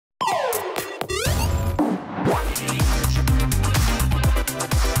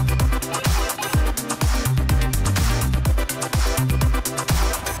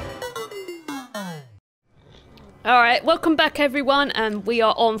Alright, welcome back everyone, and we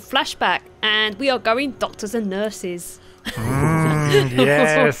are on Flashback, and we are going doctors and nurses.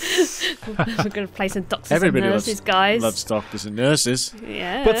 Yes. We're going to play some doctors and nurses, guys. Loves doctors and nurses.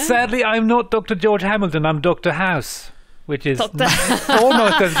 Yeah. But sadly, I'm not Dr. George Hamilton, I'm Dr. House, which is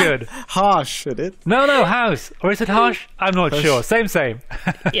almost as good. Harsh, isn't it? No, House. Or is it Harsh? I'm not sure. Same.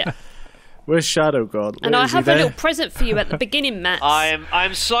 Yeah. Where's Shadow God? And I have a little present for you at the beginning, Matt.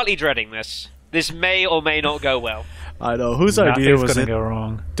 I'm slightly dreading this. This may or may not go well. I know. Whose idea was it? Go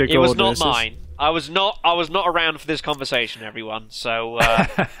wrong. It was not mine. I was not around for this conversation, everyone. So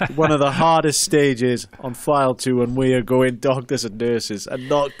one of the hardest stages on File 2 when we are going doctors and nurses, and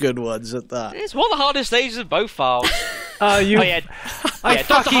not good ones at that. it's one of the hardest stages of both files. I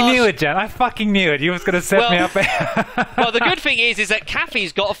fucking knew it, Jen. I fucking knew it. You was going to set me up. Well, the good thing is that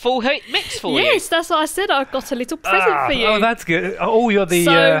Kathy's got a full hit mix for you. Yes, that's what I said. I've got a little present for you. Oh, that's good. Oh, you're the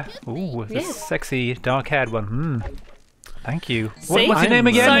yeah. sexy dark-haired one. Thank you. See? What's your name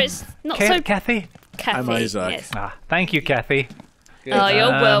again? So it's not so Kathy? Kathy. I'm Isaac. Yes. Thank you, Kathy. Good. Oh, you're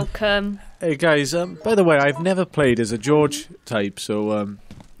welcome. Hey guys, by the way, I've never played as a George type, so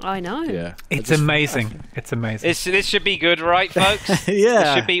I know. yeah. It's amazing. It's amazing. This should be good, right, folks?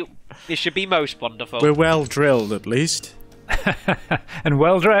 Yeah. This should be most wonderful. We're well drilled, at least. And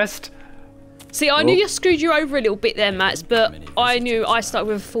well dressed. See, I knew you screwed you over a little bit there, Matt, but I knew I started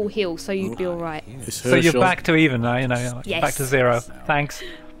with a full heal, so you'd be alright. So you're back to even now, Yes. back to zero. Thanks.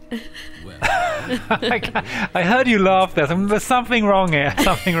 I heard you laugh there. There's something wrong here.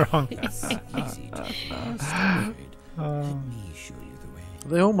 Something wrong.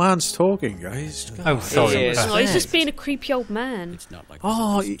 The old man's talking, guys. Oh, sorry. Yes. No, he's just being a creepy old man.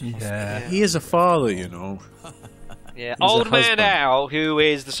 Oh, Yeah. he is a father, you know. Yeah, He's a old man husband. Al, who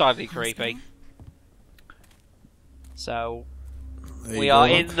is decidedly creepy. So There we you are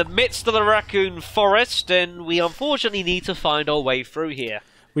go. in the midst of the raccoon forest, and we unfortunately need to find our way through here.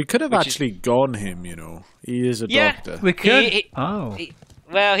 We could have actually gone him, you know. He is a doctor. We could. He-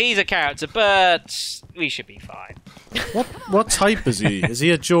 well, he's a character, but we should be fine. What type is he? Is he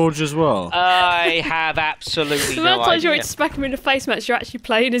a George as well? I have absolutely The no amount of times you're idea. to smack him in the face, Matt, you're actually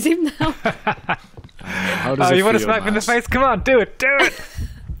playing as him now. How does it You want to feel, smack me in the Max? face? Come on, do it.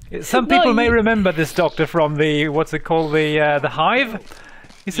 Some No, people may you- remember this doctor from the what's it called, the Hive.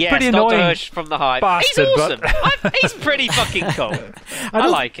 He's a Yes, pretty Dr. annoying. Hirsch from the Hive. bastard, He's but- awesome. He's pretty fucking cool. I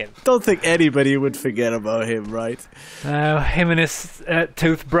like him. Don't think anybody would forget about him, right? Him and his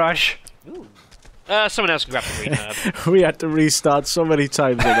toothbrush. Someone else can grab the green herb. We had to restart so many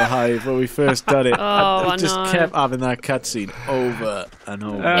times in the Hive when we first done it. Oh, and I just know. kept having that cutscene over and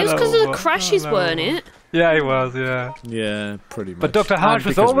over. It was because of the no. crashes, weren't it? Yeah, he was. Yeah. Yeah, pretty much. But Dr. Harsh And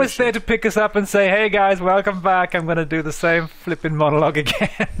was because we're always there shit. to pick us up and say, "Hey guys, welcome back. I'm going to do the same flipping monologue again."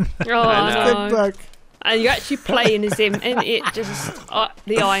 Oh, I know. know. Get back. And you're actually playing as him, and it just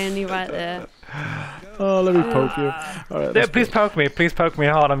the irony right there. Oh, let me poke you. All right, Yeah, let's please go. poke me. Please poke me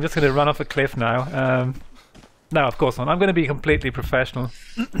hard. I'm just going to run off a cliff now. No, of course not. I'm going to be completely professional.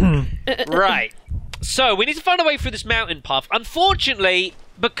 Right. So, we need to find a way through this mountain path. Unfortunately,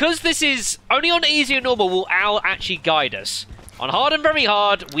 because this is only on easy and normal, will Al actually guide us. On hard and very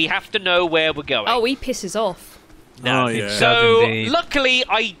hard, we have to know where we're going. Oh, he pisses off. No. Oh, yeah. So, Indeed. luckily,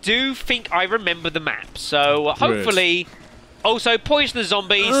 I do think I remember the map. So, hopefully... Also, poisonous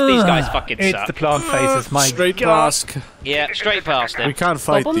zombies, these guys fucking It's suck. the plant faces, my Straight God. past. Yeah, straight past We it. can't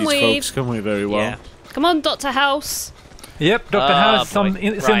fight Bob and these weave. folks, can we? Very well. Yeah. Come on, Dr. House. Yep, Dr. Ah, House boy. is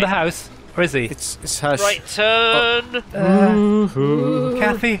in the Right. house. Or is he? It's hash. Right turn.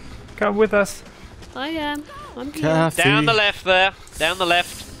 Kathy, come with us. I am. I'm here. Kathy. Down the left there. Down the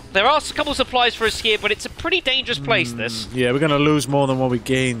left. There are a couple supplies for us here, but it's a pretty dangerous place, this. Yeah, we're going to lose more than what we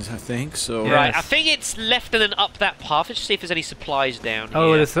gained, I think. So. Yeah. Right, Yes. I think it's left and then up that path. Let's just see if there's any supplies down Oh,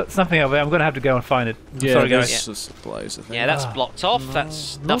 here. there's something over there. I'm going to have to go and find it. I'm Yeah, sorry, there's guys. some supplies, I think. Yeah, that's blocked off.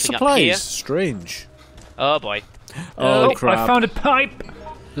 That's No nothing supplies. up here. Strange. Oh, boy. Oh, I crap. found a pipe.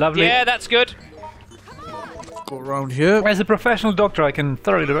 Lovely. Yeah, that's good. Go around here. As a professional doctor, I can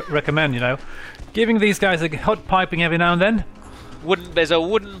thoroughly recommend, giving these guys a hot piping every now and then. There's a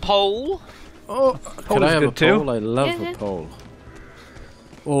wooden pole. Oh, can I is have a good too. pole? I love Yeah. a pole.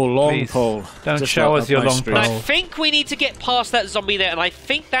 Oh, long Please, pole. don't Just show up us your my long street. And pole. I think we need to get past that zombie there, and I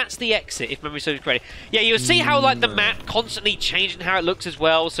think that's the exit, if memory serves me correctly. Yeah, you'll see how like the map constantly changing how it looks as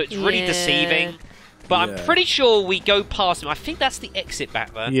well, so it's really Yeah. deceiving. But Yeah. I'm pretty sure we go past him. I think that's the exit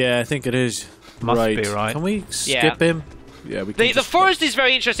back there. Yeah, I think it is. Must be right. Can we skip him? Yeah, we can. The forest is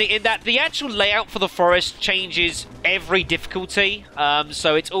very interesting in that the actual layout for the forest changes every difficulty,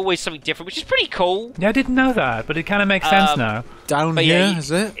 so it's always something different, which is pretty cool. Yeah, I didn't know that, but it kind of makes sense now. Down But here, yeah,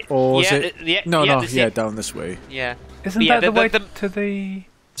 is it? Or is yeah, it? yeah, no, yeah, no, this- yeah, down this way. Yeah. Isn't Yeah, that the way the- to the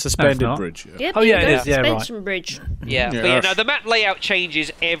Suspended not. bridge. Yeah. Yep, Oh, yeah, you it go, is, yeah, right. suspension bridge. Yeah, Yeah. but yeah, no, the map layout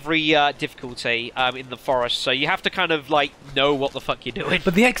changes every difficulty in the forest, so you have to kind of like know what the fuck you're doing.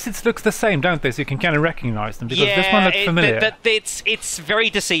 But the exits look the same, don't they? So you can kind of recognise them because yeah, this one looks familiar. it's very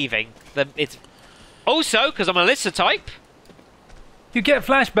deceiving. It's also because I'm a listener type. You get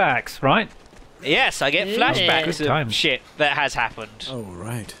flashbacks, right? Yes, I get Yeah. flashbacks Good of times. shit that has happened. Oh,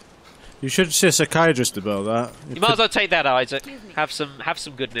 right. You should see a psychiatrist about that. You might as well take that, Isaac. Have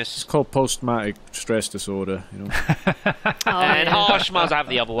some goodness. It's called post-traumatic stress disorder, you know. Oh, And yeah. Harsh might as well have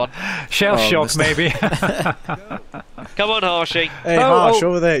the other one. Shell Oh, shock, missed maybe. Come on, Harshy. Hey, Oh, Harsh, oh.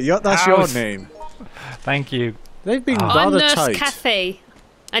 over there. That's House. your name. Thank you. They've been I'm rather Nurse tight. Kathy,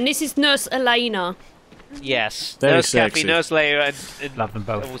 and this is Nurse Elena. Yes. Very Nurse sexy. Kathy, Nurse Leia, and Love them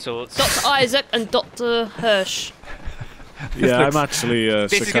both. all sorts. Dr. Isaac and Dr. Hirsch. Yeah, looks- I'm actually a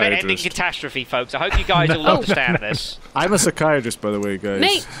This is going to end in psychiatrist. catastrophe, folks. I hope you guys all understand this. I'm a psychiatrist, by the way, guys.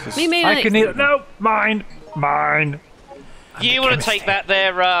 Me. I can eat. No, mine. You want to take that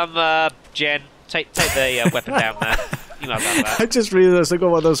there, Jen? Take the weapon down there. You might have I that. just realised I got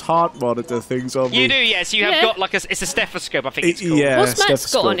one of those heart monitor things on me. You do, yes. You have Yeah. got like it's a stethoscope. I think it's called. Yeah, What's Matt's got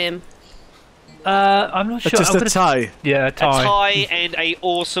stethoscope. on him? I'm not sure. It's just I'm a gonna- tie. Yeah, a A tie. tie and a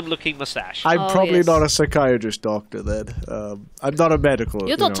awesome looking mustache. I'm Oh, probably yes. not a psychiatrist doctor then. I'm not a medical. You're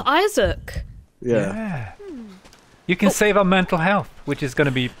you Dr. know. Isaac. Yeah. Yeah. You can save our mental health, which is going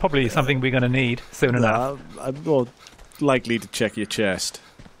to be probably something we're going to need soon enough. I'm more likely to check your chest.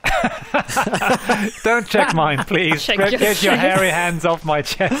 Don't check mine, please. Check Get your your chest. hairy hands off my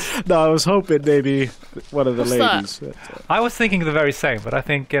chest. No, I was hoping maybe one of the What's that? ladies. I was thinking the very same, but I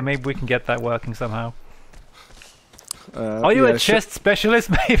think maybe we can get that working somehow. Are you yeah, a chest specialist,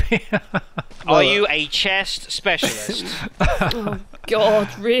 maybe? Are you a chest specialist? Oh, God,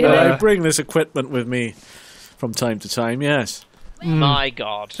 really? I bring this equipment with me from time to time, yes. My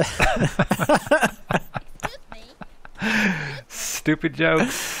God. Stupid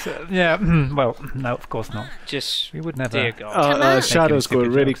jokes. Yeah. Well, no, of course not. Just We would never. dear God. Come on. Shadow's Making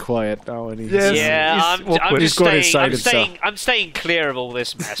going really stupid quiet now, and he's Yes. Yeah, He's I'm awkward. just He's got staying. inside I'm himself. staying. I'm staying clear of all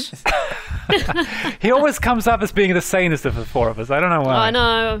this mess. He always comes up as being the sanest of the four of us. I don't know why.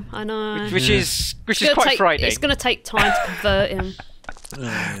 I know. Which is It's quite frightening. It's going to take time to convert him.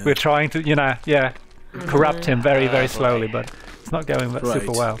 We're trying to, corrupt him very, very slowly, but it's not going Right.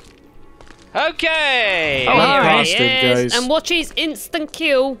 super well. Okay. Oh, Here hi. he Bastard, is. guys. And watch his instant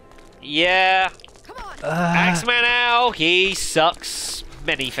kill. Yeah. Axeman Owl, he sucks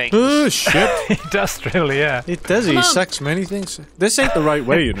many things. Oh, shit. He does really, yeah. It does. He Come on. sucks many things. This ain't the right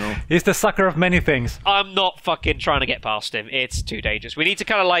way, you know. He's the sucker of many things. I'm not fucking trying to get past him. It's too dangerous. We need to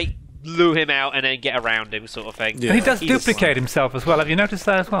kind of like lure him out and then get around him, sort of thing. Yeah. And he does He's- duplicate himself as well. Have you noticed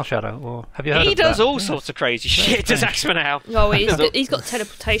that as well, Shadow? Or have you heard He of does that? all sorts of crazy shit. Does Axeman Owl? Oh, he's got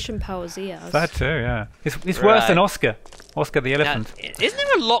teleportation powers, he has. That too, yeah. He's worse than Right. Oscar. Oscar the Now, elephant. isn't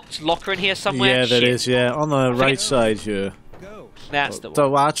there a locked locker in here somewhere? Yeah, there Shit. is. Yeah, on the right side here. That's the one.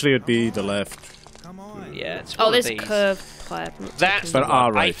 So actually, it'd be the left. Yeah, it's Oh, one of there's a these. curved pipe. That's But the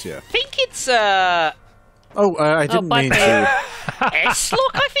one. right, I yeah. think it's Oh, I didn't bye, mean babe. to.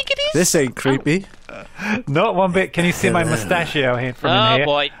 S-lock, I think it is. This ain't creepy. Not one bit. Can you see my mustachio here from in Oh, here?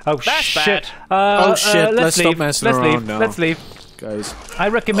 boy. Oh, That's shit. Oh, shit. Let's stop leave. messing Let's around leave. now. Let's leave. Guys. I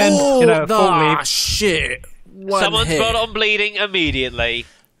recommend, Oh, full leave. shit. One Someone's hit. got on bleeding immediately.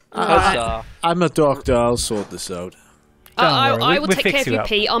 Huzzah. I'm a doctor. I'll sort this out. Don't worry, I will we'll take fix care of you you, up.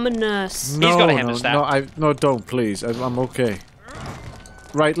 Pete. I'm a nurse. No, got a no, hemostat. no, don't, please. I'm okay.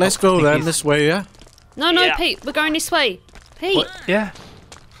 Right, let's go think then. he's- This way, yeah? No, Yeah. Pete, we're going this way. Pete. Yeah.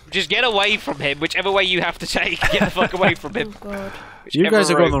 Just get away from him, whichever way you have to take. Get the fuck away from him. Oh, God. You Whichever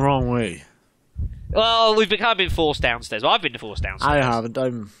guys are going route. the wrong way. Well, we've kind of been forced downstairs. Well, I've been forced downstairs. I haven't.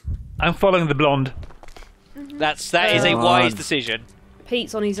 I'm following the blonde. That is a Come wise on. decision.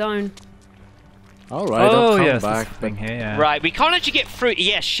 Pete's on his own. All right, I'll Oh, come yes. back. This thing here, yeah. Right, we can't actually get through.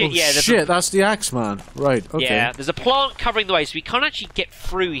 Yes, shit, Oh, yeah. There's shit, that's the axe man. Right, okay. Yeah, there's a plant covering the way, so we can't actually get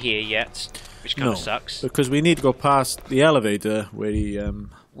through here yet, which kind No, of sucks. because we need to go past the elevator where he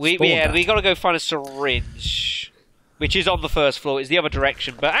We spawned at. got to go find a syringe, which is on the first floor. It's the other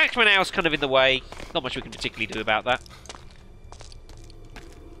direction, but Axeman Owl's kind of in the way. Not much we can particularly do about that.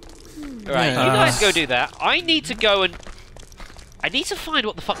 Alright, you guys go do that. I need to go and... I need to find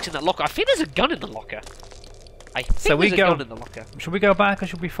what the fuck's in that locker. I think there's a gun in the locker. I think So we there's a go- gun in the locker. Should we go back or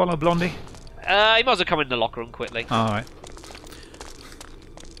should we follow Blondie? You might as well come in the locker room quickly. Alright.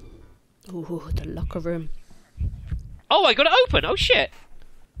 Ooh, the locker room. Oh, I got it open. Oh, shit.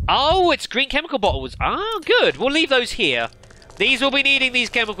 Oh, it's green chemical bottles. Ah, good. We'll leave those here. These will be needing these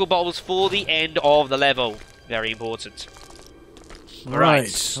chemical bottles for the end of the level. Very important.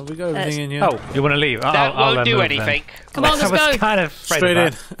 Right. Have we got everything in here? Oh, you want to leave? That won't do anything. Come on, let's go. Kind of Straight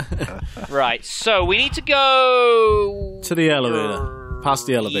in. Right, so we need to go... To the elevator. Past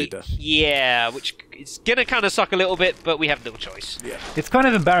the elevator. Yeah, which is going to kind of suck a little bit, but we have no choice. Yeah. It's kind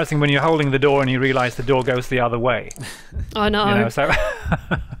of embarrassing when you're holding the door and you realise the door goes the other way. I know. You know, so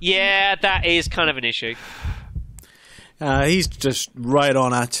Yeah, that is kind of an issue. He's just right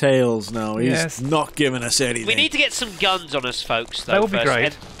on our tails now. He's Yes. not giving us anything. We need to get some guns on us, folks, though, That would be first. great.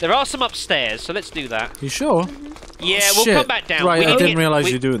 And there are some upstairs, so let's do that. You sure? Yeah, Oh, we'll shit. come back down. Right, We I need to didn't get- realise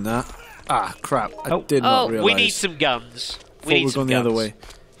we- you're doing that. Ah, crap. I Oh. did not Oh, realise. We need some guns. Thought we were going the other way.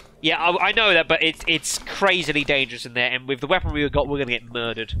 Yeah, I know that, but it's crazily dangerous in there, and with the weapon we've got, we're going to get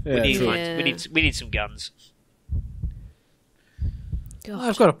murdered. Yeah, true. We need some guns.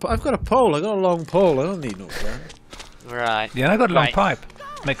 I've got a pole. I've got a long pole. I don't need no gun. Right. yeah, I got a long Right. pipe.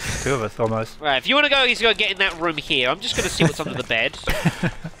 Makes two of us almost. Right, if you want to go, you can go get in that room here. I'm just going to see what's under the bed.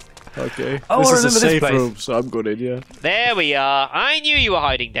 Okay. Oh, this I is a remember this safe place. room, so I'm good in here. There we are. I knew you were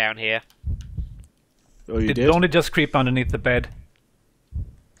hiding down here. Oh, you Did did? only just creep underneath the bed.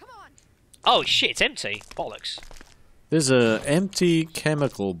 Oh shit, it's empty. Bollocks. There's a empty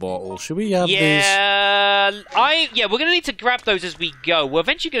chemical bottle. Should we have these? Yeah, we're going to need to grab those as we go. We're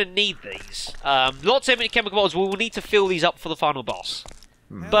eventually going to need these. Lots of empty chemical bottles. We will need to fill these up for the final boss.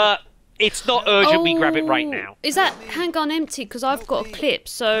 But it's not urgent we grab it right now. Is that handgun empty? Because I've got a clip,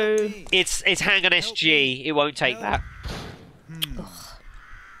 so... It's handgun SG. It won't take that.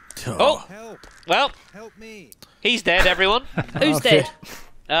 Oh. Oh, well, he's dead, everyone. Who's Okay. dead?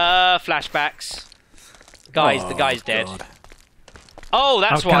 Flashbacks. The guy's dead. God. Oh,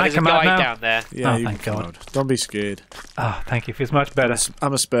 that's Oh, can why I there's a come out guy now? down there. Yeah, Oh, you thank can come God. out. Don't be scared. Ah, thank you. Feels much better.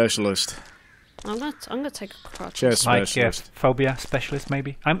 I'm a specialist. I'm gonna take a crutch. Chest Like specialist. phobia specialist,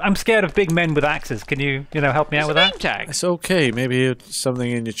 maybe. I'm scared of big men with axes. Can you help me out with Name that? tag. It's okay. Maybe it's something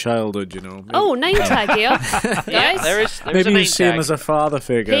in your childhood, you know. Maybe, Oh, name tag here, Yeah, guys. there is a maybe name you see him tag. as a father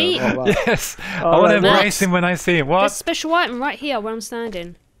figure. Pete. or that. Yes. I Oh, want to right, embrace him when I see him. What? There's a special item right here where I'm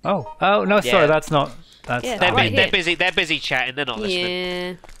standing. Oh no, Yeah. sorry, that's not. That's Yeah, They're, right they're here. busy. They're busy chatting. They're not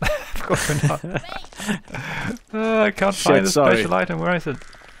listening. Yeah. of course we're not. I can't Shit, find the sorry. special item. Where is it?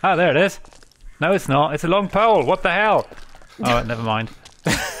 Ah, there it is. No, it's not. It's a long pole. What the hell? Oh, never mind.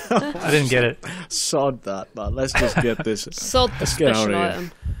 I didn't get it. Sod that, man. Let's just get this. Sod the Let's get out special of here.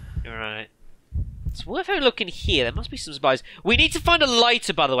 item. All right. It's worth having a look in here. There must be some supplies. We need to find a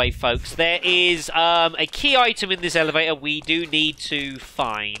lighter, by the way, folks. There is a key item in this elevator we do need to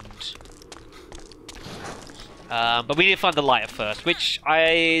find. But we need to find the lighter first, which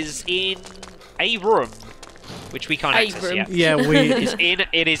is in a room, which we can't A access room. yet. Yeah,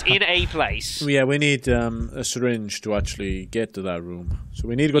 It is in a place. we need a syringe to actually get to that room. So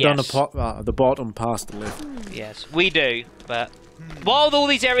we need to go down Yes. the bottom past the lift. Yes, we do. But while all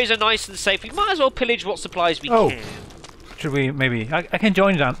these areas are nice and safe, we might as well pillage what supplies we Oh. can. Should we maybe? I can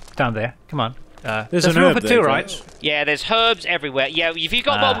join you down there. Come on. There's There's an room herb for there, two, guys. right? Yeah, there's herbs everywhere. Yeah, if you've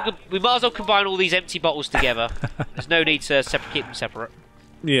got we might as well combine all these empty bottles together. There's no need to keep them separate.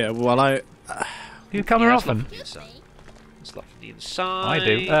 Yeah, well, You come here often? Let's look from the inside. I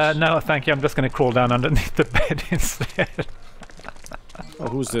do. No, thank you. I'm just going to crawl down underneath the bed instead. Oh,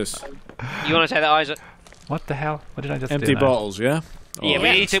 who's this? You want to take that, Isaac? What the hell? What did I just Empty do now? bottles, yeah? Yeah,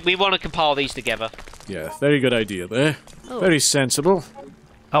 Oh, we want to compile these together. Yeah, very good idea there. Oh. Very sensible.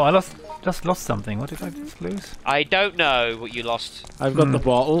 Oh, I just lost something. What did I just lose? I don't know what you lost. I've got the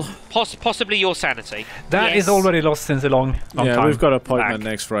bottle. Possibly your sanity. That is Yes. already lost since a long Yeah, time. we've got an appointment back.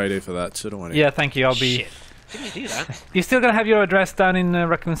 next Friday for that, so don't worry. Yeah, thank you. I'll be. Shit. Didn't you do that? You still gonna have your address down in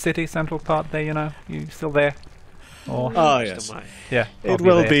Raccoon City, Central Park? There, you know. You still there? Or Oh, yes. Still might. yeah, I'll It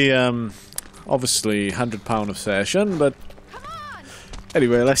will there. be, obviously, £100 a session, but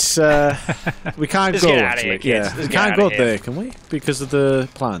anyway, let's. We can't Let's go. get outta here, actually. kids. Yeah, Let's we get can't outta go here. there, can we? Because of the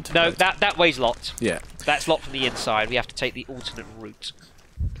plant. No, that way's locked. Yeah. That's locked from the inside. We have to take the alternate route.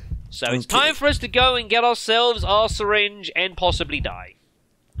 So it's Okay. time for us to go and get ourselves our syringe and possibly die.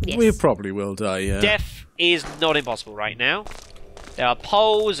 Yes. We probably will die. Yeah. Death is not impossible right now. There are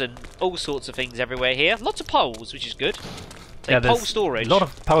poles and all sorts of things everywhere here. Lots of poles, which is good. Take Yeah, pole there's storage. a lot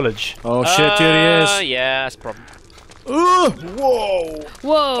of foliage. Oh shit! Here he is. Yeah, that's a problem. Whoa!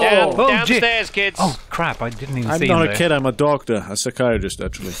 Whoa. Down, Oh, downstairs, kids. Oh crap! I didn't even I'm see not him a there. kid. I'm a doctor, a psychiatrist,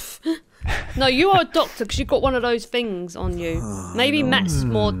 actually. No, you are a doctor because you've got one of those things on you. Oh, Maybe Matt's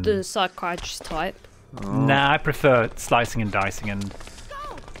more the psychiatrist type. Nah, I prefer slicing and dicing and.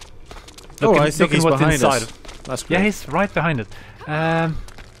 Oh, I think looking he's what's behind inside. us. That's great. Yeah, he's right behind it.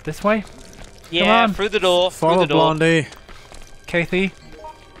 This way. yeah, on. through the door. Follow through the door. Blondie. Kathy? Is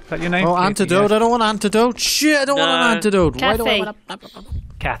that your name? Oh, Kathy, antidote. yes. I don't want antidote. Shit, I don't want an antidote. Why do I Kathy. want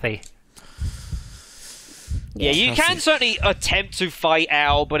Kathy. Yeah, you can certainly attempt to fight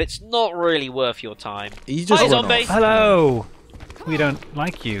Al, but it's not really worth your time. He just Hi, run zombie. off. Hello. We don't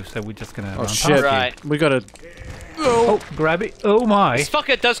like you, so we're just gonna Oh run shit! past Right. We gotta. you. Oh, grab it. Oh my. This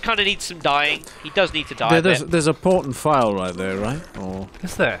fucker does kind of need some dying. He does need to die a bit. There's a potent file right there, right? Or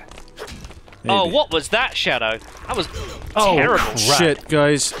Is there? maybe. Oh, what was that, Shadow? That was Oh, terrible. crap. Shit,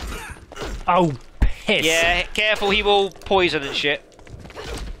 guys. Oh, piss. Yeah, careful, he will poison and shit.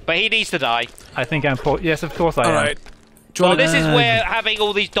 But he needs to die. I think I'm. Yes, of course I am. All right. Well, this is where having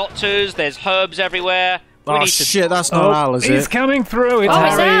all these doctors, there's herbs everywhere. We Oh need to... shit! That's not Al, is he's it? coming through. It's Oh,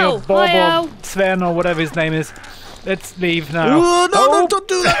 it's Harry Al. or Bob Hi, Al. or Sven or whatever his name is. Let's leave now. Oh, no, Oh, no, don't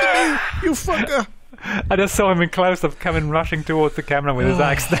do that to me, you fucker! I just saw him in close up coming rushing towards the camera with his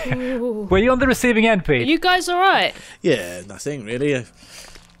axe there. Were you on the receiving end, Pete? You guys alright? Yeah, nothing really.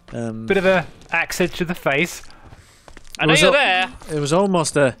 Bit of a axe hit to the face. I know was you're a- there. It was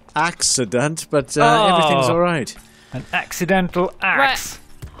almost a accident, but everything's all right. An accidental axe.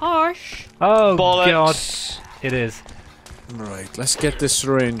 Harsh. Oh Bollocks. God, it is. Right, let's get this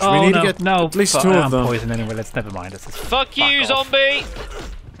syringe. Oh, we need no, to get no, at least fuck, 2 I'm of them. poisoned anyway. Let's never mind. Let's just Fuck you, off. zombie.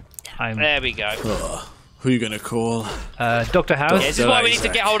 I'm There we go. Who are you gonna call? Dr. House. Yeah, this is why we need to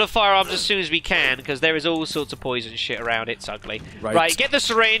Isaac. get hold of firearms as soon as we can, because there is all sorts of poison shit around. It's ugly. Right. Get the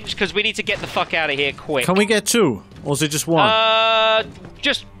syringe, because we need to get the fuck out of here quick. Can we get 2? Or is it just 1?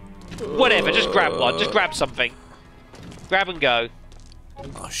 Just whatever. Just grab one. Just grab something. Grab and go.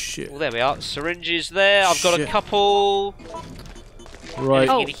 Oh shit! Well, there we are. Syringes there. I've got Shit. a couple. Right,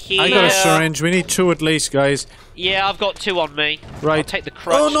 Oh. In here. I got a syringe. We need 2 at least, guys. Yeah, I've got 2 on me. Right. I'll take the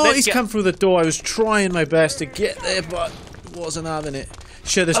crutch. Oh no, Let's he's get- come through the door. I was trying my best to get there, but wasn't having it.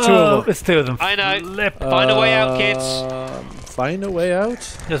 Shit, there's 2 Oh, of them. there's 2 of them. I know. Flip. Find a way out, kids. Find a way out.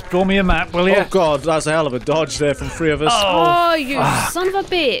 Just draw me a map, will you? Oh god, that's a hell of a dodge there from 3 of us. Oh, you son of a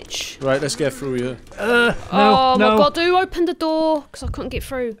bitch. Right, let's get through here. No, Oh no. my god, do open the door, because I couldn't get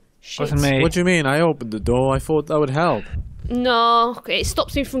through. Shit. Wasn't me. What do you mean? I opened the door. I thought that would help. No, it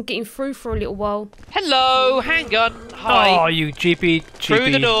stops me from getting through for a little while. Hello, handgun. Hi. Oh, you cheapy.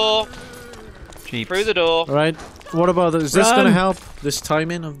 Through the door. Cheap. Through the door. Right. What about this? Is this Run. going to help? This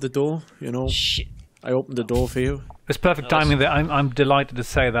timing of the door? You know, Shit. I opened the door for you. It's perfect timing. That I'm delighted to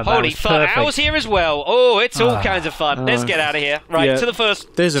say that. Holy that was fuck! perfect. Al's here as well. Oh, it's all kinds of fun. Let's get out of here. Right yeah, to the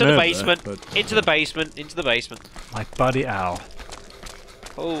first. there's to an the herb there, basement. but- Into the basement. Into the basement. My buddy Al.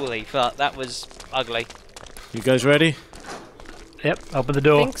 Holy fuck! That was ugly. You guys ready? Yep. Open the I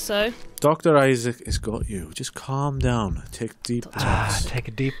door. think so. Dr. Isaac has got you. Just calm down. Take deep breaths. Take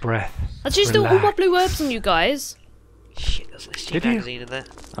a deep breath. I just do all my Relax. blue herbs on you guys. Shit, there's a Did you? magazine in there.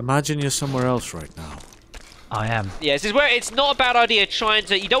 Imagine you're somewhere else right now. I am. Yeah, this is where it's not a bad idea trying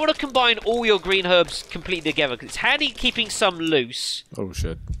to. You don't want to combine all your green herbs completely together because it's handy keeping some loose. Oh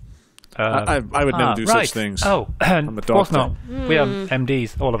shit. I would never do right. such things. Oh, I'm a of course not. doctor. We are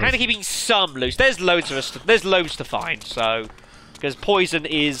MDs, all of us. Handy keeping some loose. There's loads of us. There's loads to find. So, because poison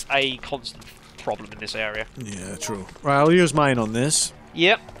is a constant problem in this area. Yeah, true. Right, I'll use mine on this.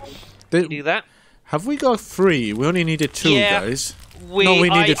 Yep. Th- Do that. Have we got 3? We only needed 2, Yeah. guys. No, we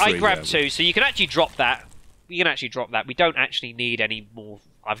needed I 3, grabbed yeah. 2, so you can actually drop that. You can actually drop that. We don't actually need any more.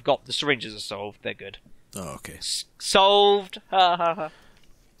 I've got the syringes are solved. They're good. Oh, okay. Solved. Ha ha ha.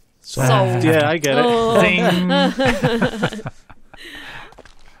 Solved. Yeah, I get it. Oh. Zing.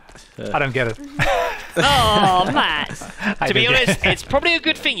 I don't get it. Oh, Matt. I To be don't get honest, it's probably a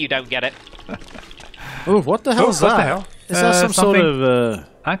good thing you don't get it. Oh, what the hell is what that? the hell? Is that some sort something- of...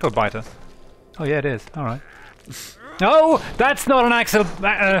 Ankle biter. Oh yeah, it is. All right. No, that's not an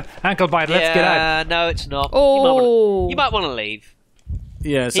ankle biter. Let's get out. No, it's not. Oh. You might want to leave.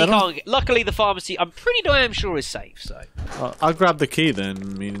 Yes, He I don't... can't. Luckily, the pharmacy. I'm pretty damn sure is safe. So I'll grab the key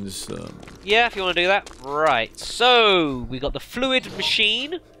then. Means... yeah, if you want to do that. Right. So we got the fluid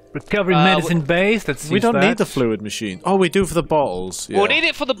machine. Recovery medicine base. Let's we use don't that. need the fluid machine. Oh, we do for the bottles. Yeah. We'll need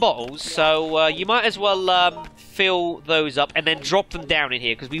it for the bottles, so you might as well fill those up and then drop them down in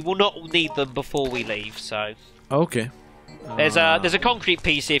here because we will not need them before we leave. So Okay. there's a concrete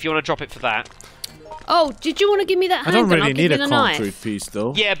piece here if you want to drop it for that. Oh, did you want to give me that I handgun? don't really I'll need give a you the concrete knife. piece,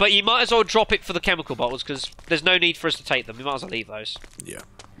 though. Yeah, but you might as well drop it for the chemical bottles because there's no need for us to take them. We might as well leave those. Yeah.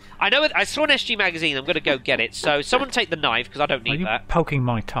 I know I saw an SG magazine. I'm going to go get it. So someone take the knife because I don't Are need you that. poking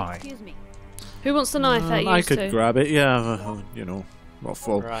my tie? Who wants the knife that you I used could to? grab it, yeah. You know, not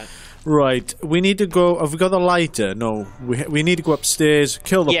full. Right. Right, we need to go. Have we got the lighter? No, we need to go upstairs,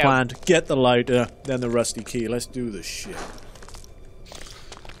 kill the Yeah. plant, get the lighter, then the rusty key. Let's do this shit.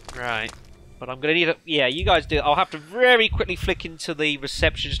 Right. But I'm going to need it. Yeah, you guys do. I'll have to very quickly flick into the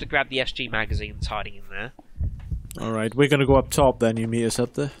reception just to grab the SG magazine that's hiding in there. Alright, we're gonna go up top then, you meet us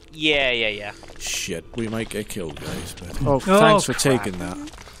up there? Yeah. Shit, we might get killed, guys. But... Oh, thanks for taking that.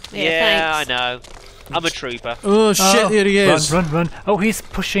 Yeah, thanks. I know. I'm a trooper. Oh shit, here he is! Run. Oh, he's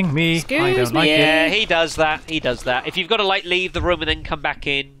pushing me. I don't like it. Yeah, he does that. If you've got to, like, leave the room and then come back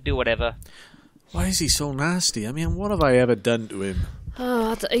in, do whatever. Why is he so nasty? I mean, what have I ever done to him?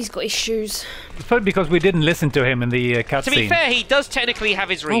 Oh, he's got issues. It's probably because we didn't listen to him in the cutscene. To be fair, he does technically have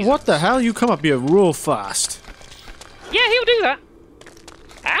his reasons. Oh, what the hell? You come up here real fast. Yeah, he'll do that.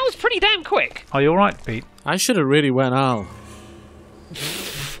 Al's pretty damn quick. Are you alright, Pete? I should have really went Al.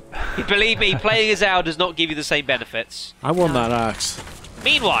 Believe me, playing as Al does not give you the same benefits. I want that axe.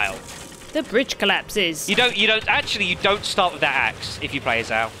 Meanwhile, The bridge collapses. you don't start with that axe if you play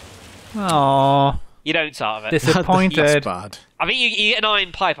as Al. Aww. You don't start with it. Disappointed. That's bad. I think you get an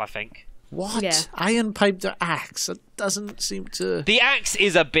iron pipe, I think. What? Yeah. Iron pipe to axe? That doesn't seem to... The axe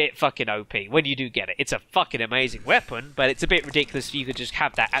is a bit fucking OP when you do get it. It's a fucking amazing weapon, but it's a bit ridiculous if you could just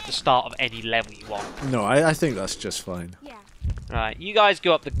have that at the start of any level you want. No, I think that's just fine. Right, you guys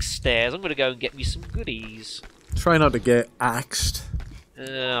go up the stairs. I'm going to go and get me some goodies. Try not to get axed.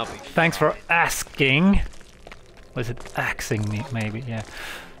 I'll be Thanks for asking. Was it axing me, maybe? Yeah.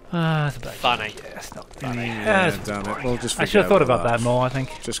 It's about funny. Yeah, it's not funny. Yeah, damn it. We'll just I should have thought about that more, I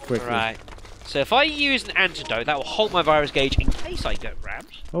think. Just quickly. Right. So if I use an antidote, that will halt my virus gauge in case I get rammed.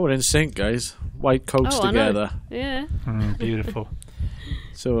 Oh, we're in sync, guys. White coats Oh, I know. together. Yeah. Beautiful.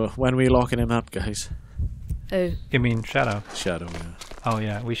 So, when are we locking him up, guys? Oh. You mean Shadow? Shadow, yeah. Oh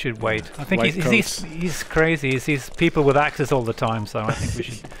yeah, we should wait. I think White he's crazy. He sees people with axes all the time, so I think we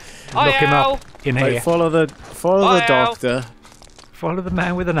should Hi, look him Al. up in Right, here. follow the Hi, Al. doctor. Follow the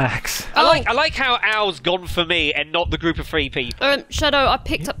man with an axe. I like how Al's gone for me and not the group of 3 people. Shadow, I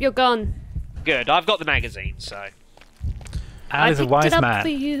picked up your gun. Good, I've got the magazine, so... Al is a picked wise it up man. for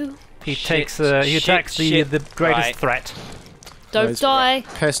you. He Shit, attacks the greatest right. threat. Don't Guys, die.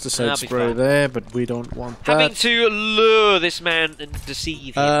 Pesticide That'll be spray fine. there, but we don't want Having that. to lure this man and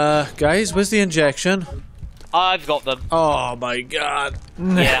deceive him. Guys, where's the injection? I've got them. Oh my god.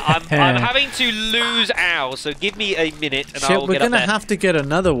 Yeah, I'm having to lose Al, so give me a minute and Shit, I'll we're get up gonna there. have to get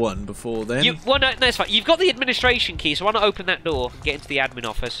another one before then. Well, no, it's fine. You've got the administration key, so why not open that door and get into the admin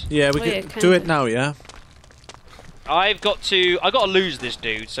office? Yeah, we Oh, can yeah, do can it now, yeah? I've got to lose this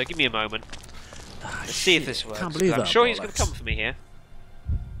dude, so give me a moment. Let's see if this works. Can't believe 'cause I'm that, sure he's going bollocks. to come for me here.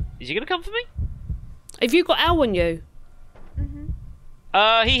 Is he going to come for me? Have you got Al on you?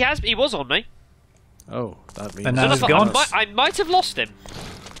 He has. He was on me. Oh, that means... And now he's gone. I might have lost him.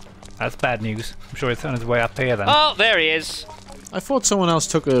 That's bad news. I'm sure it's on his way up here then. Oh, there he is. I thought someone else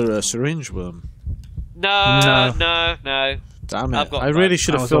took a syringe with him. No. Damn it. I've got I really that.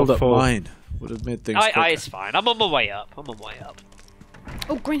 should I have was filled all up full. mine. Would have made things quicker. It's fine. I'm on my way up.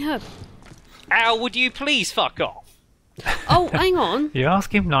 Oh, green herb. Al, would you please fuck off? Oh, hang on. You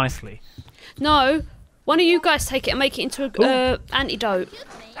ask him nicely. No. One of you guys take it and make it into a antidote.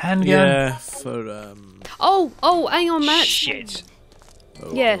 Handgun. Yeah, for... Oh, hang on, Matt. Shit.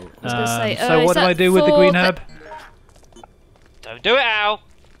 Yeah, I was going to say. So is what do that I do with the for green herb? Don't do it, Al.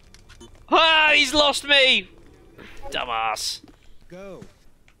 Ah, he's lost me. Dumbass. Go.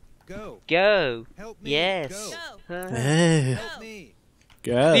 Go. Help me. Yes. Go. Hey, Help me.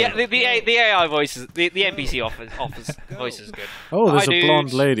 go. The AI voices, the NPC offers voice is good. Oh, there's Hi, a blonde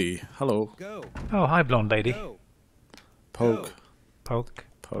dudes. lady. Hello. Go. Oh, hi, blonde lady. Go. Poke. Poke.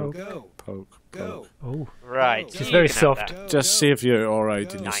 Poke. Go. Poke. Go. Oh, Right. She's you very can have soft. that. Just see if you're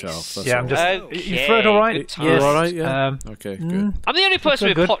alright in Nice. yourself. That's yeah. I'm all. just. Okay, You throw it all right? good times. You're alright, yeah? Um, Okay, good. I'm the only person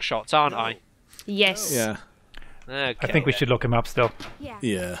with good. pot shots, aren't I? Yes. Yeah. Okay. I think we should look him up still.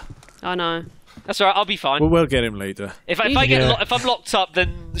 Yeah. I know. That's alright. I'll be fine. Well, we'll get him later. If I'm locked up,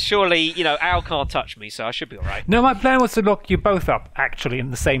 then surely Al can't touch me, so I should be alright. No, my plan was to lock you both up actually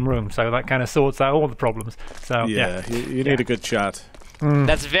in the same room, so that kind of sorts out all the problems. So Yeah, you need a good chat.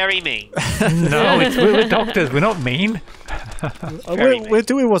 That's very mean. No, we're doctors. We're not mean. We're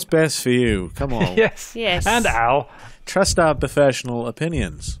doing what's best for you. Come on. Yes. Yes. And Al. Trust our professional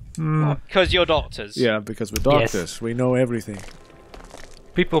opinions. Because you're doctors. Yeah, because we're doctors. We know everything.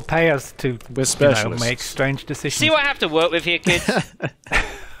 People pay us to We're specialists. make strange decisions. See what I have to work with here, kids?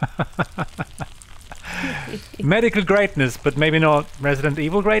 Medical greatness, but maybe not Resident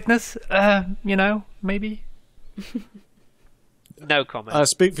Evil greatness. Maybe. No comment.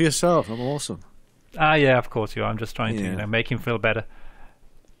 Speak for yourself. I'm awesome. Yeah, of course you are. I'm just trying to Yeah. make him feel better.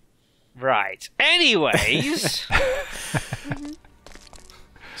 Right. Anyways.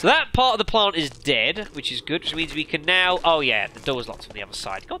 So that part of the plant is dead, which is good, which means we can now... Oh, yeah, the door's locked on the other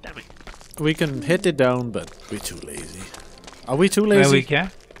side. God damn it. We can hit it down, but we're too lazy. Are we too lazy? we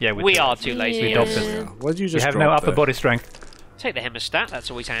can. Yeah, We are too lazy. We doctors. What did you We just have no drop upper there? body strength. Take the hemostat. That's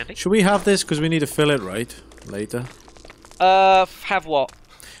always handy. Should we have this? Because we need to fill it, right? Later. Have what?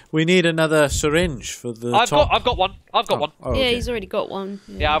 We need another syringe for the I've top. got one. I've got one. Oh, Yeah, okay. he's already got one.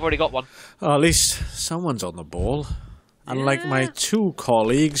 Yeah, I've already got one. Oh, at least someone's on the ball. Unlike my two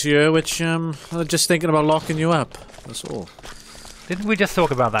colleagues here, which are just thinking about locking you up. That's all. Didn't we just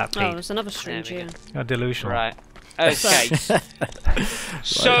talk about that, Pete? Oh, there's another syringe There we here. Oh, delusional. Right. Okay.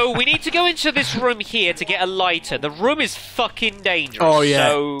 So we need to go into this room here to get a lighter. The room is fucking dangerous. Oh yeah,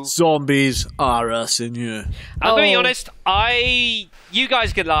 So zombies are us in here. I'm gonna be Oh. honest. You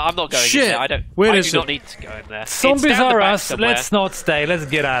guys can. I'm not going Shit. in there. I don't. Where I is do not it? need to go in there. It's Zombies down the are back us. somewhere. Let's not stay. Let's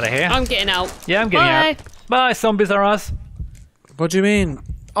get out of here. I'm getting out. Yeah, I'm getting Bye. out. Bye, zombies are us. What do you mean?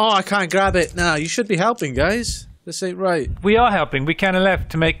 Oh, I can't grab it. Nah, you should be helping, guys. This ain't right. We are helping. We kind of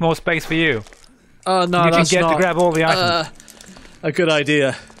left to make more space for you. Oh no, You can that's get not to grab all the items. a good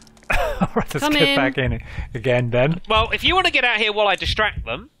idea. All right, let's Come get in. back in again then. Well, if you want to get out here while I distract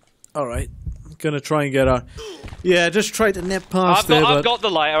them, All right, I'm gonna try and get out. Yeah, just try to nip past there. I've but got the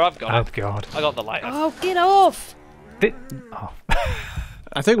lighter. I've got Oh it. God. I got the lighter. Oh, get off. Oh.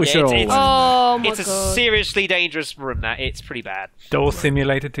 I think we Yeah, should all it's- win. Oh my It's a god. seriously dangerous room. That it's pretty bad. Door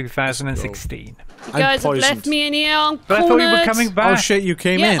Simulator 2016. You guys have poisoned. left me in here. I'm But I thought you were cornered. coming Oh back. shit, you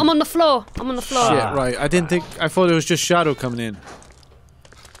came Yeah, in. I'm on the floor. I'm on the floor. Shit, right. I didn't think. I thought it was just Shadow coming in.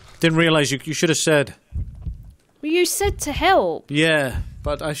 Didn't realize you should have said. Well, you said to help. Yeah,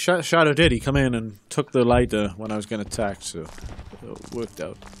 but Shadow did. He come in and took the lighter when I was going to attack, so it worked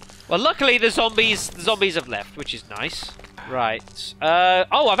out. Well, luckily the zombies have left, which is nice. Right.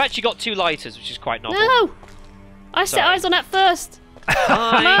 Oh, I've actually got 2 lighters, which is quite novel. No. I set Sorry. eyes on that first.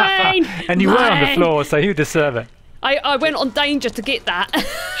 Fine. Mine. And you were on the Mine. floor, so you deserve it. I went on danger to get that.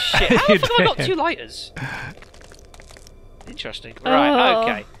 Shit. How the You fuck have I got did. 2 lighters? Interesting. Right. Oh.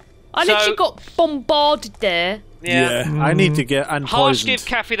 Okay. I So- literally got bombarded there. Yeah. I need to get Harsh unpoisoned. give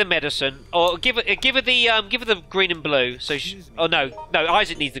Kathy the medicine, or give her the green and blue. So oh no,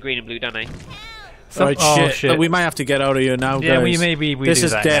 Isaac needs the green and blue, don't he? Right, Oh, shit. shit. We might have to get out of here now, Yeah, guys. maybe we This do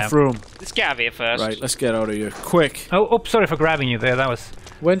is that death now. room. Let's get out of here first. Right, let's get out of here. Quick. Oh, sorry for grabbing you there. That was.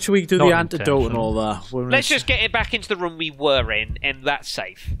 When should we do Not the antidote and intentional. all that? When Let's it's- just get it back into the room we were in, and that's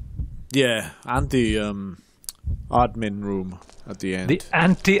safe. Yeah, and the admin room at the end. The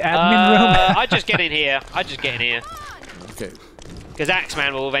anti-admin room. I just get in here. Okay. Because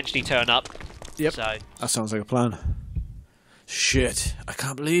Axeman will eventually turn up. Yep. So That sounds like a plan. Shit. I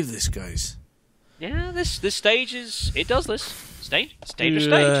can't believe this, guys. yeah, this stage does this stage. It's a dangerous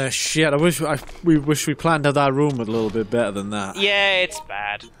stage. Shit, we wish we planned out that room a little bit better than that. Yeah, it's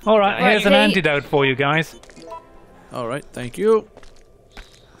bad. All right, Right, here's an hey. antidote for you guys. Alright, thank you.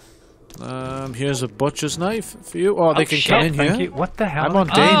 Here's a butcher's knife for you. Oh, they can shit. come in Thank here. you. What the hell? I'm on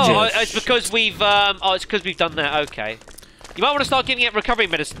Oh, danger. it's because we've done that. Okay. You might want to start giving out recovery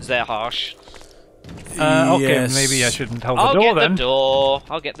medicines there, Harsh. Okay, Yes. maybe I shouldn't hold I'll the door get then. the door.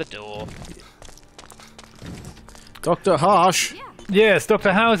 I'll get the door. Dr. Harsh. Yes,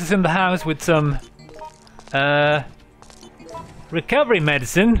 Dr. House is in the house with some recovery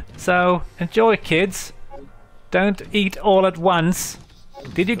medicine. So enjoy, kids. Don't eat all at once.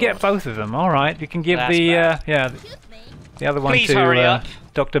 Did you get both of them? All right, you can give That's the bad. the other one Please to hurry up.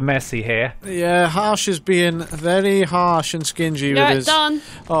 Dr. Messi here. Yeah, Harsh is being very harsh and stingy with Yeah, his... done.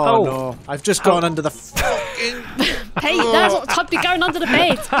 Oh, Oh. no. I've just gone under the fucking... Hey, that's not time to be going under the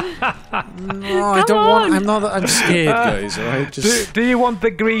bed. No, I don't want... on. I'm not... I'm scared, guys, alright? Just... Do you want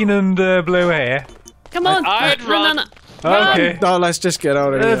the green and blue here? Come on. I'd no, run. No, no. Run. Okay. No, let's just get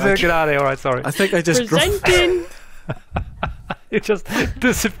out of Let's here. get out of here. All right, sorry. I think I just... Presenting. You just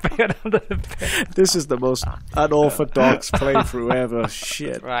disappeared under the bed. This is the most unorthodox playthrough ever.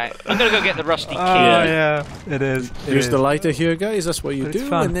 Shit. Right. I'm gonna go get the rusty key. Oh, yeah, it is. It Use is. the lighter here, guys. That's what you It's do.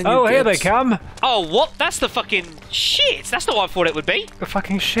 fun. And then you Oh, here get they come. Oh, what? That's the fucking shit. That's not what I thought it would be. The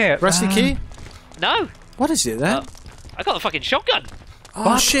fucking shit. Rusty key? No. What is it then? I got the fucking shotgun.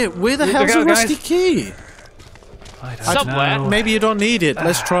 Oh shit! Where the Look hell's out, the rusty guys. key? I don't Somewhere. know. Maybe you don't need it.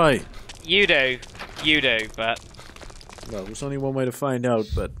 Let's try. You do, but Well, there's only one way to find out,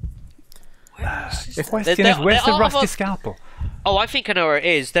 but The question There- is, where's there the are rusty other- scalpel? oh, I think I know where it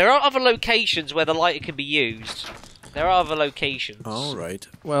is. There are other locations where the lighter can be used. There are other locations. all right.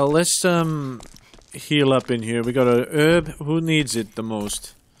 Well, let's heal up in here. We got a herb. Who needs it the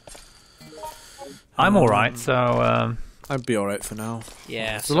most? I'm all right. So, I'd be all right for now.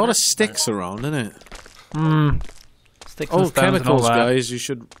 Yeah. There's a lot of sticks around, isn't it? sticks and Oh, stones and all chemicals, that. guys. You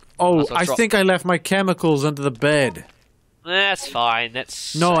should. Oh, That's a I drop. think I left my chemicals under the bed. That's fine.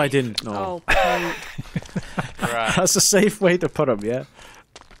 That's No, safe. I didn't. No. Oh, Pete. Right. That's a safe way to put them, yeah?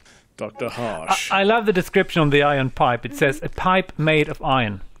 Dr. Harsh. I love the description on the iron pipe. It says a pipe made of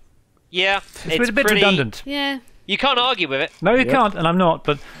iron. Yeah, It's a bit redundant. Yeah. You can't argue with it. No, you can't, and I'm not,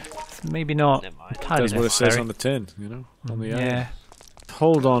 but it's maybe not Never mind. entirely That's what it says necessary. on the tin, you know? On the iron. Yeah.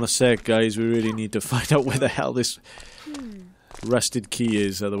 Hold on a sec, guys. We really need to find out where the hell this rusted key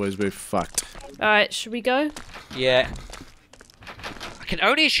is, otherwise we're fucked. Alright, should we go? Yeah. I can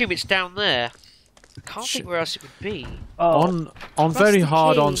only assume it's down there. I can't think where else it would be. Oh, On very Rusty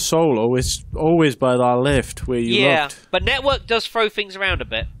hard key. on solo, it's always by that lift where you Yeah, looked. but network does throw things around a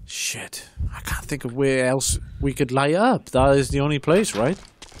bit. Shit. I can't think of where else we could light up. That is the only place, right?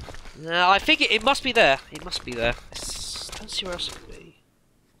 No, I think it must be there. It must be there. Don't see where else it could be.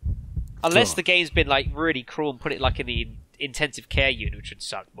 Unless Sure. the game's been like really cruel and put it like in the intensive care unit, which would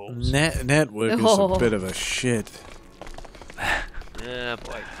suck balls. Network is Oh. a bit of a shit. Yeah,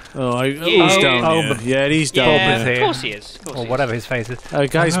 boy. Oh, Yeah. he's down Oh, here. but- Yeah, he's down Yeah, Bob's there. of here. course he is. Of course or he whatever his face is.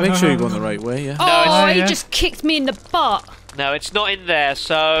 Guys, make sure you're going the right way, yeah? Oh, yeah. he just kicked me in the butt. Is. No, it's not in there.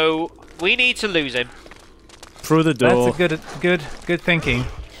 So we need to lose him. Through the door. That's a good thinking.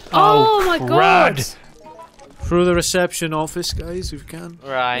 Oh, my god. crud. Through the reception office, guys, if you can.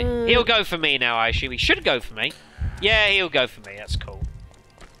 Right. He'll go for me now, I assume. He should go for me. Yeah, he'll go for me. That's cool.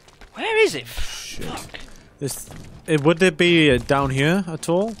 Where is it? Shit. Fuck. Would there be down here at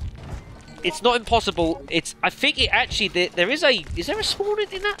all? It's not impossible. It's. I think it actually. There is a. Is there a spawn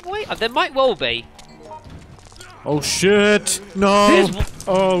in that way? There might well be. Oh shit! No! There's-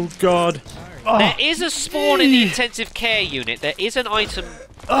 Oh god! There is a spawn in the intensive care unit. There is an item.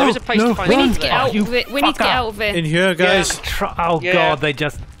 There is a place no, to find. We Run. need to get there. out you of it. We need to get fucker. out of it. In here, guys. Oh Yeah. god, they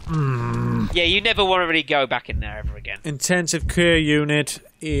just. Yeah, you never want to really go back in there ever again. Intensive care unit.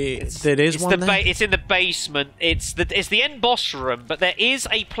 There is It's one the there? it's in the basement. It's the end boss room, but there is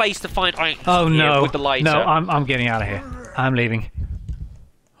a place to find items. Oh here no! with the lighter. No, I'm getting out of here. I'm leaving.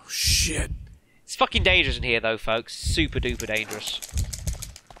 Oh shit! It's fucking dangerous in here, though, folks. Super duper dangerous.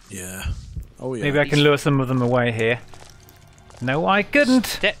 Yeah. Oh yeah. Maybe I can lure some of them away here. No, I couldn't.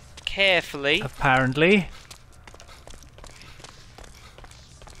 Step carefully. Apparently.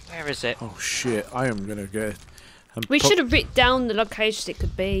 Where is it? Oh shit! I am gonna get. We should have written down the locations it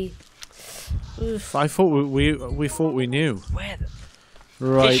could be. Oof. I thought we thought we knew. Where? It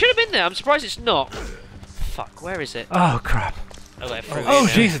Right. should have been there. I'm surprised it's not. Fuck. Where is it? Oh crap! Oh, it threw Oh me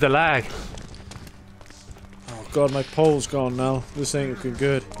now. Jesus, the lag. Oh god, my pole's gone now. This ain't looking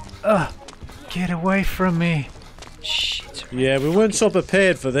good. Get away from me! Shit. Yeah, we weren't so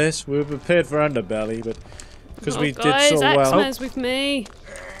prepared for this. We were prepared for Underbelly, but because we did guys, so well. Axeman's with me.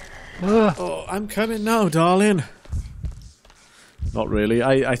 Ugh. Oh, I'm coming now, darling. Not really.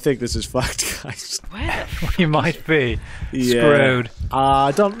 I think this is fucked, guys. Where the You might be Yeah. screwed.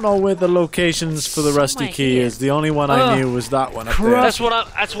 I don't know where the locations for the rusty Somewhere key here. is. The only one I knew was that one up there. Crap.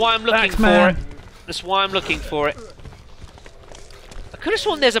 That's why I'm looking Axeman. for it. That's why I'm looking for it. I could have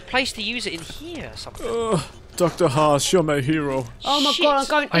sworn there's a place to use it in here or something. Dr. Haas, you're my hero. Oh my Shit. god, I'm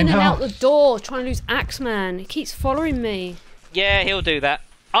going I in and know. out the door trying to lose Axeman. He keeps following me. Yeah, he'll do that.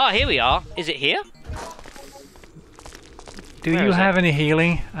 Ah, here we are. Is it here? Do Where you is have any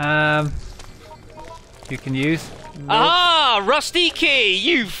healing? You can use. Ah, rusty key.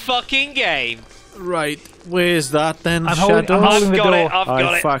 You fucking game. Right, where's that then, I'm holding- Shadows? I'm holding I've the got door. it. I've I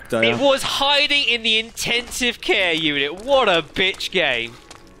got it. fucked, I It am. was hiding in the intensive care unit. What a bitch game.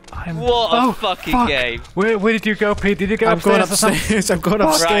 I'm... What a Oh, fucking fuck. game. Where did you go, Pete? Did you go I'm going upstairs or something? upstairs. I'm going Right,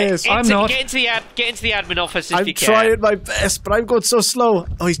 upstairs. I'm not. Get into the admin office if I'm you can. trying my best, but I'm going so slow.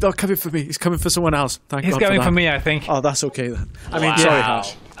 Oh, he's not coming for me. He's coming for someone else. Thank He's God going for for that. me, I think. Oh, that's okay then. I mean, Wow. sorry,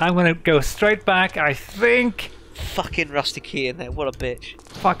 Hash. I'm gonna go straight back, I think. Fucking rusty key in there. What a bitch.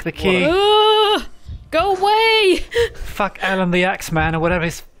 Fuck the key. Ugh, go away! Fuck Alan the Axeman or whatever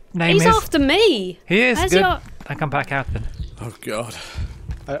his name He's is. after me. He is Has good. your- I come back out then. Oh God,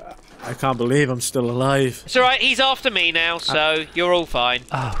 I can't believe I'm still alive. It's alright, he's after me now, so you're all fine.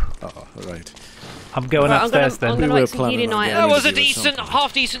 Oh, Oh, right. I'm going Right, upstairs I'm then. gonna We were make some planning healing on items. That was a Easy or decent, something.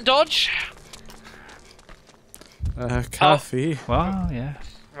 half-decent dodge. Coffee. Well, yeah.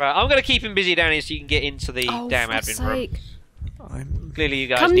 Right, I'm going to keep him busy down here so you can get into the Oh, damn for admin fuck's room. sake. I'm. Clearly you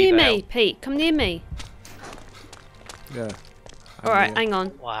guys Come need near the me, help. Pete. Come near me. Yeah. Alright, hang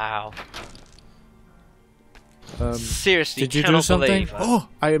on. Wow. Um, Seriously, did you do cannot something? believe it. Oh,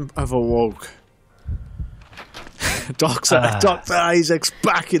 I've awoke. Dr. Isaac's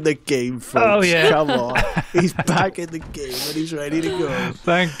back in the game, folks. Oh, yeah. Come on. He's back in the game and he's ready to go.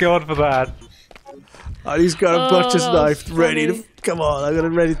 Thank God for that. And he's got a butcher's knife ready funny. to... Come on, I'm gonna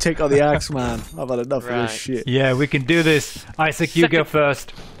ready to take on the axe man. I've had enough of this shit. Yeah, we can do this. Isaac, you go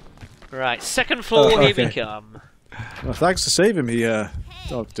first. Right, second floor, okay. here we come. Well, thanks for saving me,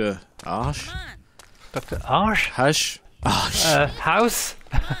 Dr. Ash. Dr. Arsh? Hash? Ash. House?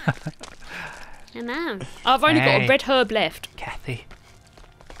 I know. I've only got a red herb left. Kathy.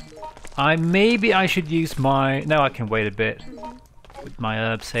 Maybe I should use my... No, I can wait a bit with my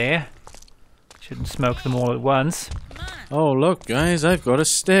herbs here. Shouldn't smoke them all at once. Oh, look, guys, I've got a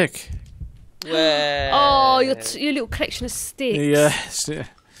stick. Oh, your little collection of sticks. Yes.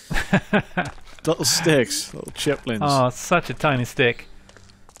 Little sticks, little chiplins. Oh, such a tiny stick.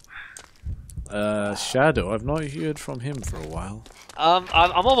 Shadow, I've not heard from him for a while. I'm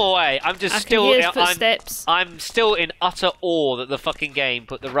on my way. I'm just I still. can hear his footsteps. I'm still in utter awe that the fucking game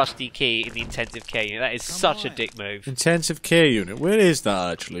put the rusty key in the intensive care unit. That is such a dick move. Intensive care unit, where is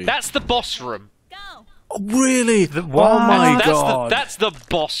that actually? That's the boss room. Oh, really? What? Oh my god. That's the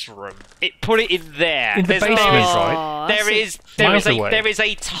boss room. It put it in there. In the basement, right? There is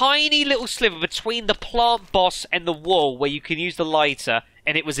a tiny little sliver between the plant boss and the wall where you can use the lighter,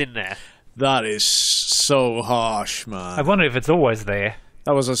 and it was in there. That is so harsh, man. I wonder if it's always there.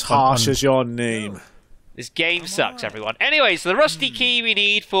 That was as harsh as your name. This game sucks, everyone. Anyway, so the rusty key we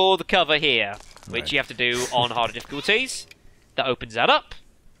need for the cover here, which you have to do on harder difficulties. That opens that up,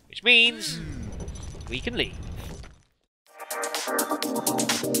 which means we can leave.